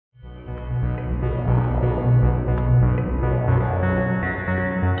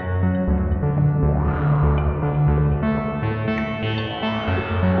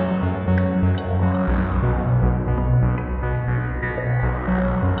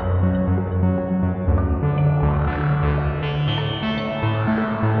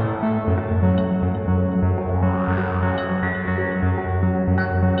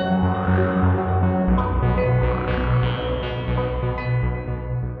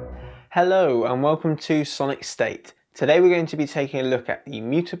Hello and welcome to Sonic State. Today we're going to be taking a look at the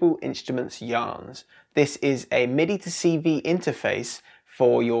Mutable Instruments yarns. This is a MIDI to CV interface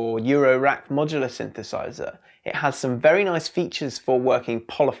for your Eurorack modular synthesizer. It has some very nice features for working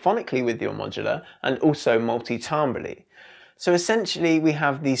polyphonically with your modular and also multi-timbrecally. So essentially we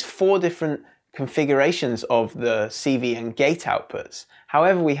have these four different configurations of the CV and gate outputs.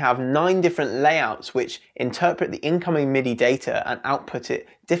 However, we have 9 different layouts which interpret the incoming MIDI data and output it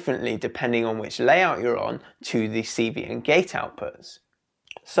differently depending on which layout you're on to the CV and gate outputs.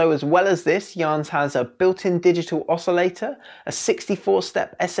 So as well as this, Yarns has a built-in digital oscillator, a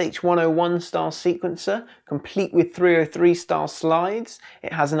 64-step SH101 style sequencer, complete with 303 style slides.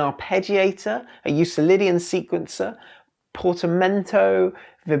 It has an arpeggiator, a Euclidean sequencer, portamento,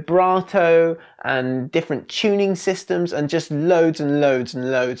 vibrato, and different tuning systems, and just loads and loads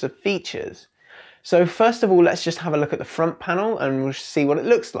and loads of features. So first of all, let's just have a look at the front panel and we'll see what it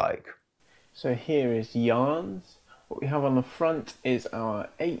looks like. So here is Yarns. What we have on the front is our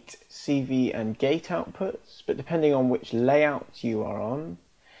 8 CV and gate outputs, but depending on which layout you are on,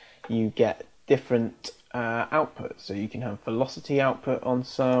 you get different outputs. So you can have velocity output on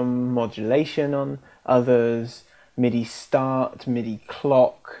some, modulation on others, MIDI start, MIDI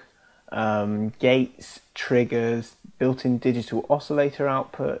clock, gates, triggers, built-in digital oscillator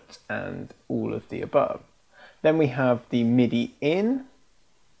output, and all of the above. Then we have the MIDI in,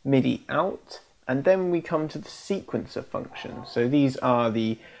 MIDI out, and then we come to the sequencer function. So these are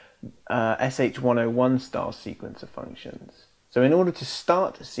the SH101 style sequencer functions. So in order to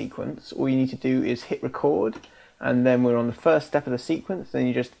start a sequence, all you need to do is hit record, and then we're on the first step of the sequence. Then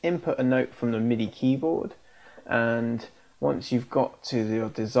you just input a note from the MIDI keyboard, and once you've got to your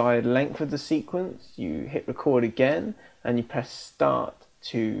desired length of the sequence, you hit record again and you press start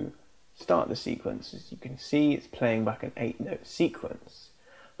to start the sequence. As you can see, it's playing back an 8-note sequence.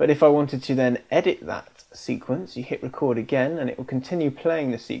 But if I wanted to then edit that sequence, you hit record again and it will continue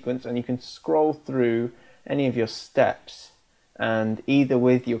playing the sequence, and you can scroll through any of your steps, and either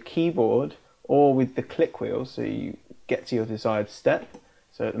with your keyboard or with the click wheel, so you get to your desired step.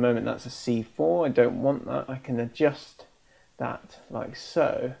 So at the moment that's a C4, I don't want that, I can adjust that like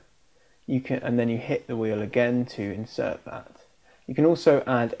so. And then you hit the wheel again to insert that. You can also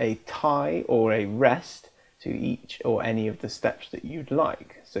add a tie or a rest to each or any of the steps that you'd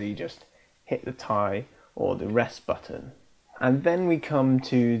like. So you just hit the tie or the rest button. And then we come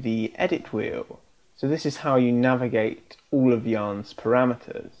to the edit wheel. So this is how you navigate all of Yarn's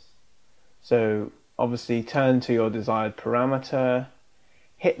parameters. So obviously turn to your desired parameter,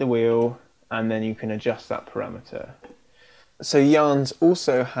 hit the wheel, and then you can adjust that parameter. So Yarns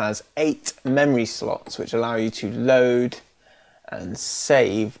also has 8 memory slots which allow you to load and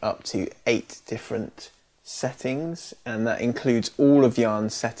save up to 8 different settings, and that includes all of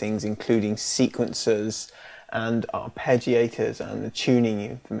Yarn's settings, including sequencers and arpeggiators and the tuning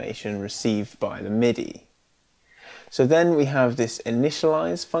information received by the MIDI. So then we have this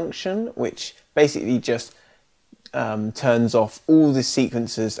initialize function, which basically just turns off all the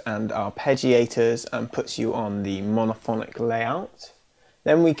sequencers and arpeggiators and puts you on the monophonic layout.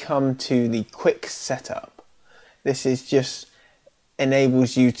 Then we come to the quick setup. This is just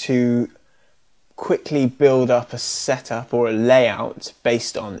enables you to quickly build up a setup or a layout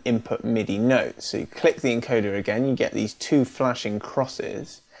based on input MIDI notes. So you click the encoder again, you get these 2 flashing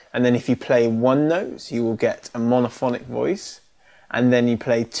crosses, and then if you play 1 note you will get a monophonic voice, and then you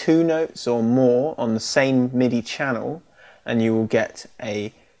play 2 notes or more on the same MIDI channel and you will get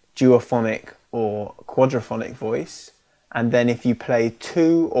a duophonic or quadraphonic voice. And then if you play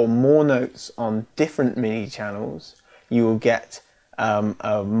 2 or more notes on different MIDI channels, you will get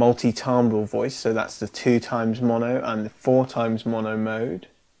a multi-timbral voice, so that's the 2 times mono and the 4 times mono mode.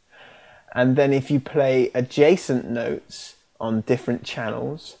 And then if you play adjacent notes on different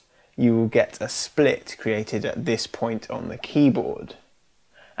channels, you will get a split created at this point on the keyboard.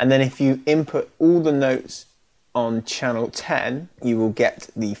 And then if you input all the notes on channel 10, you will get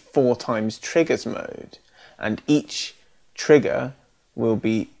the 4 times triggers mode, and each trigger will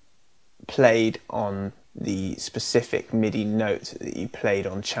be played on the specific MIDI note that you played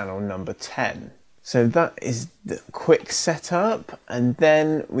on channel number 10. So that is the quick setup, and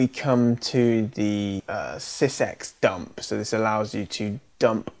then we come to the sysx dump. So this allows you to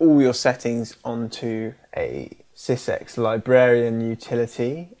dump all your settings onto a sysx librarian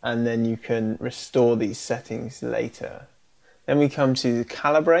utility, and then you can restore these settings later. Then we come to the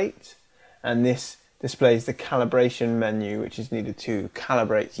calibrate, and this displays the calibration menu which is needed to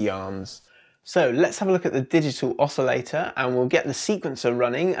calibrate Yarns. So let's have a look at the digital oscillator, and we'll get the sequencer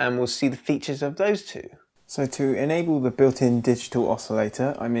running and we'll see the features of those two. So to enable the built-in digital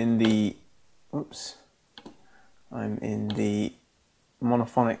oscillator, I'm in the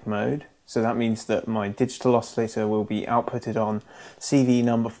monophonic mode. So that means that my digital oscillator will be outputted on CV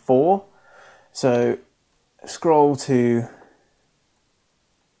number 4. So scroll to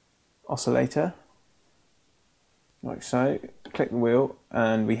oscillator, like so, click the wheel,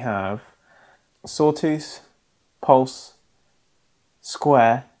 and we have sawtooth, pulse,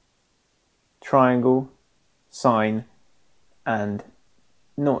 square, triangle, sine, and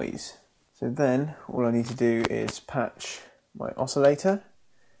noise. So then all I need to do is patch my oscillator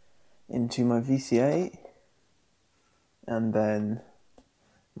into my VCA, and then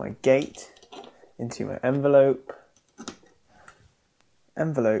my gate into my envelope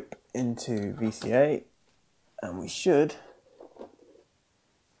into VCA, and we should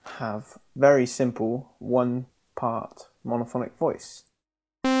have very simple one-part monophonic voice.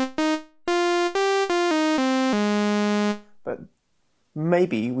 But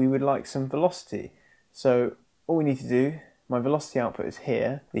maybe we would like some velocity. So all we need to do, my velocity output is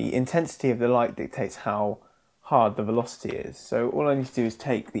here. The intensity of the light dictates how hard the velocity is. So all I need to do is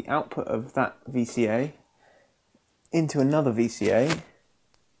take the output of that VCA into another VCA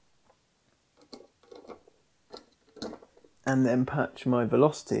and then patch my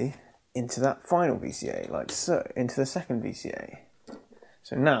velocity into that final VCA, like so, into the second VCA.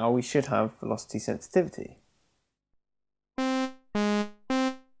 So now we should have velocity sensitivity.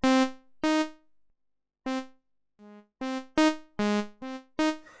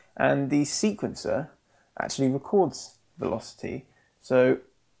 And the sequencer actually records velocity. So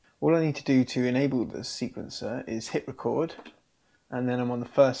all I need to do to enable the sequencer is hit record, and then I'm on the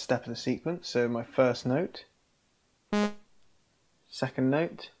first step of the sequence. So my first note, second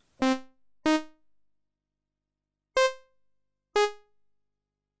note,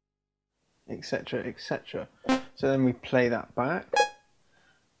 etc, etc. So then we play that back,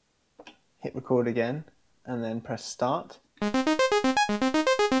 hit record again, and then press start.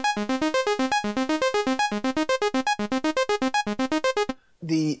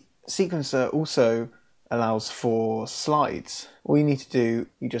 The sequencer also allows for slides. All you need to do,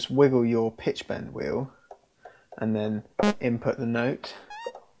 you just wiggle your pitch bend wheel and then input the note,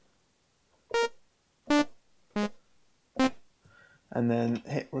 and then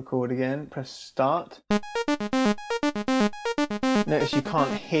hit record again, press start. Notice you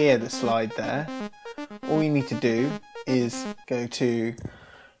can't hear the slide there. All you need to do is go to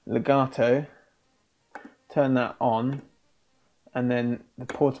legato, turn that on, and then the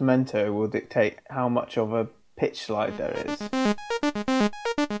portamento will dictate how much of a pitch slide there is.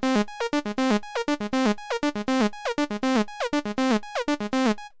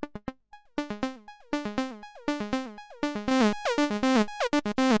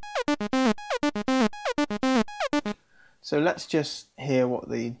 So let's just hear what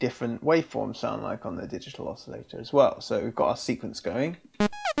the different waveforms sound like on the digital oscillator as well. So we've got our sequence going.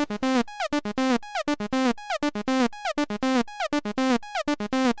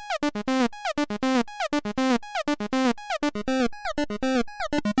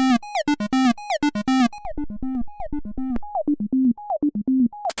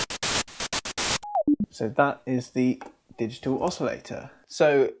 So that is the digital oscillator.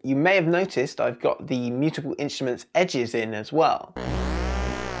 So you may have noticed I've got the Mutable Instruments edges in as well.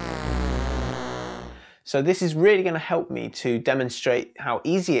 So this is really going to help me to demonstrate how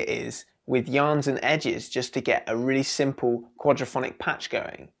easy it is with yarns and edges just to get a really simple quadraphonic patch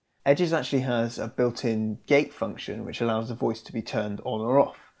going. Edges actually has a built-in gate function which allows the voice to be turned on or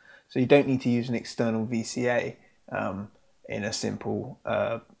off. So you don't need to use an external VCA in a simple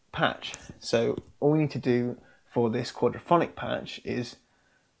patch. So all we need to do for this quadraphonic patch is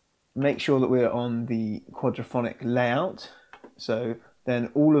make sure that we're on the quadraphonic layout. So then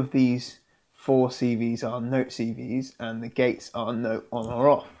all of these 4 CVs are note CVs and the gates are note on or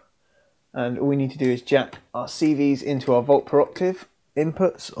off. And all we need to do is jack our CVs into our volt per octave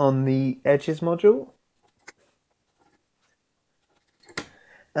inputs on the edges module.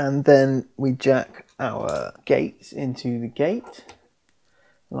 And then we jack our gates into the gate,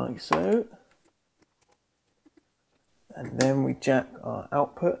 like so. And then we jack our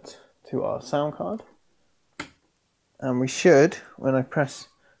output to our sound card. And we should, when I press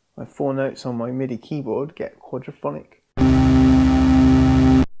my 4 notes on my MIDI keyboard, get quadraphonic.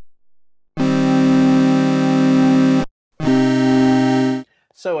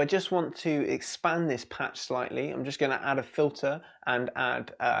 So I just want to expand this patch slightly. I'm just going to add a filter and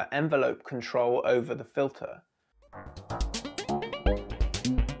add envelope control over the filter.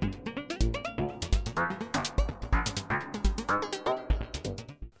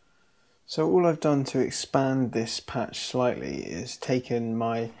 So all I've done to expand this patch slightly is taken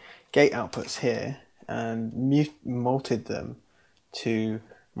my gate outputs here and multed them to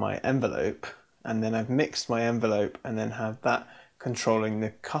my envelope, and then I've mixed my envelope and then have that controlling the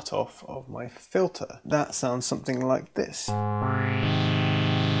cutoff of my filter. That sounds something like this.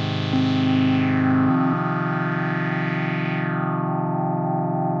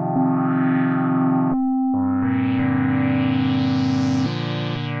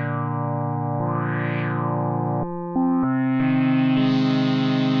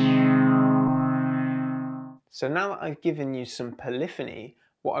 So now that I've given you some polyphony,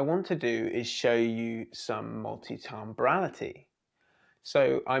 what I want to do is show you some multi-timbrality.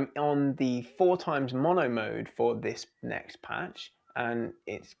 So I'm on the 4x mono mode for this next patch, and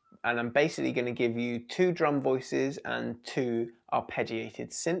I'm basically going to give you 2 drum voices and 2 arpeggiated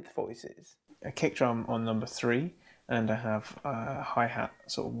synth voices. A kick drum on number 3, and I have a hi-hat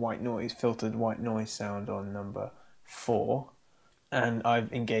sort of white noise, filtered white noise sound on number 4. And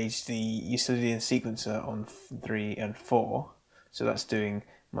I've engaged the Euclidean sequencer on 3 and 4, so that's doing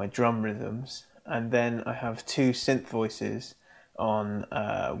my drum rhythms. And then I have 2 synth voices on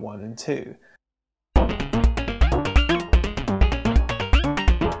 1 and 2.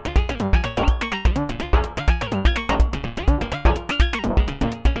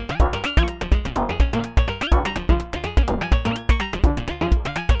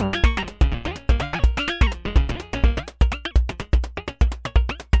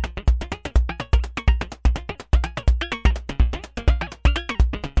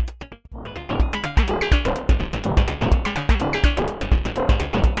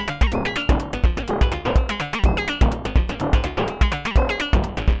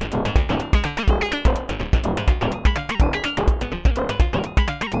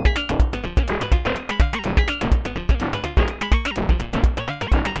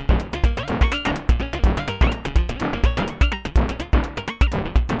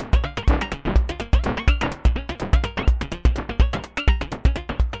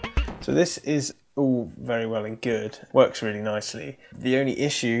 So this is all very well and good, works really nicely. The only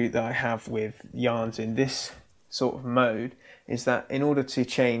issue that I have with yarns in this sort of mode is that in order to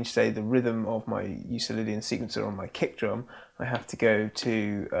change, say, the rhythm of my Euclidean sequencer on my kick drum, I have to go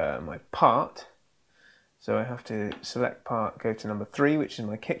to my part. So I have to select part, go to number 3, which is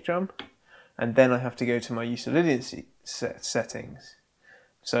my kick drum, and then I have to go to my Euclidean settings.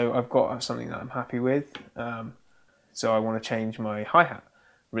 So I've got something that I'm happy with. So I want to change my hi-hat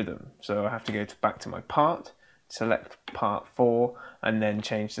rhythm. So I have to go back to my part, select part 4, and then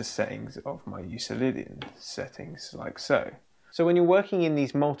change the settings of my Euclidean settings like so. So when you're working in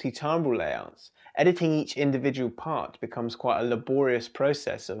these multi-timbral layouts, editing each individual part becomes quite a laborious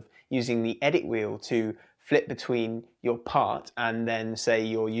process of using the edit wheel to flip between your part and then say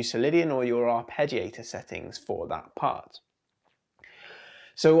your Euclidean or your arpeggiator settings for that part.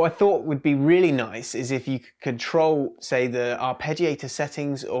 So what I thought would be really nice is if you could control, say, the arpeggiator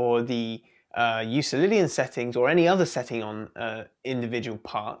settings or the Euclidean settings or any other setting on individual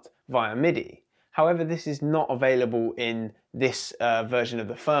part via MIDI. However, this is not available in this version of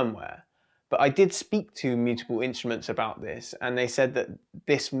the firmware. But I did speak to Mutable Instruments about this, and they said that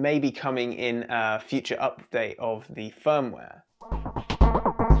this may be coming in a future update of the firmware.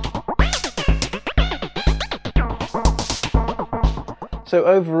 So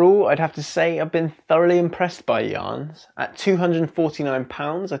overall, I'd have to say I've been thoroughly impressed by yarns. At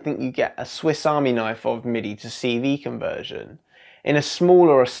 £249, I think you get a Swiss Army knife of MIDI to CV conversion. In a small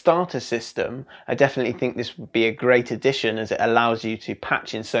or a starter system, I definitely think this would be a great addition as it allows you to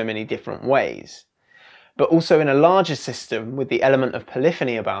patch in so many different ways. But also in a larger system with the element of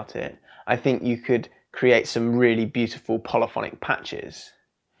polyphony about it, I think you could create some really beautiful polyphonic patches.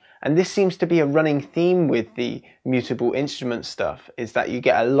 And this seems to be a running theme with the Mutable Instruments stuff, is that you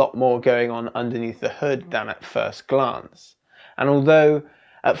get a lot more going on underneath the hood than at first glance. And although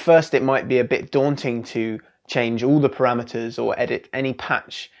at first it might be a bit daunting to change all the parameters or edit any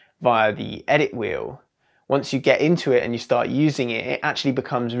patch via the edit wheel, once you get into it and you start using it, it actually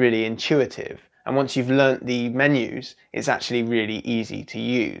becomes really intuitive. And once you've learnt the menus, it's actually really easy to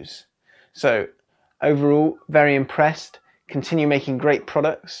use. So overall, very impressed. Continue making great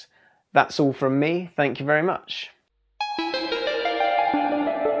products. That's all from me. Thank you very much.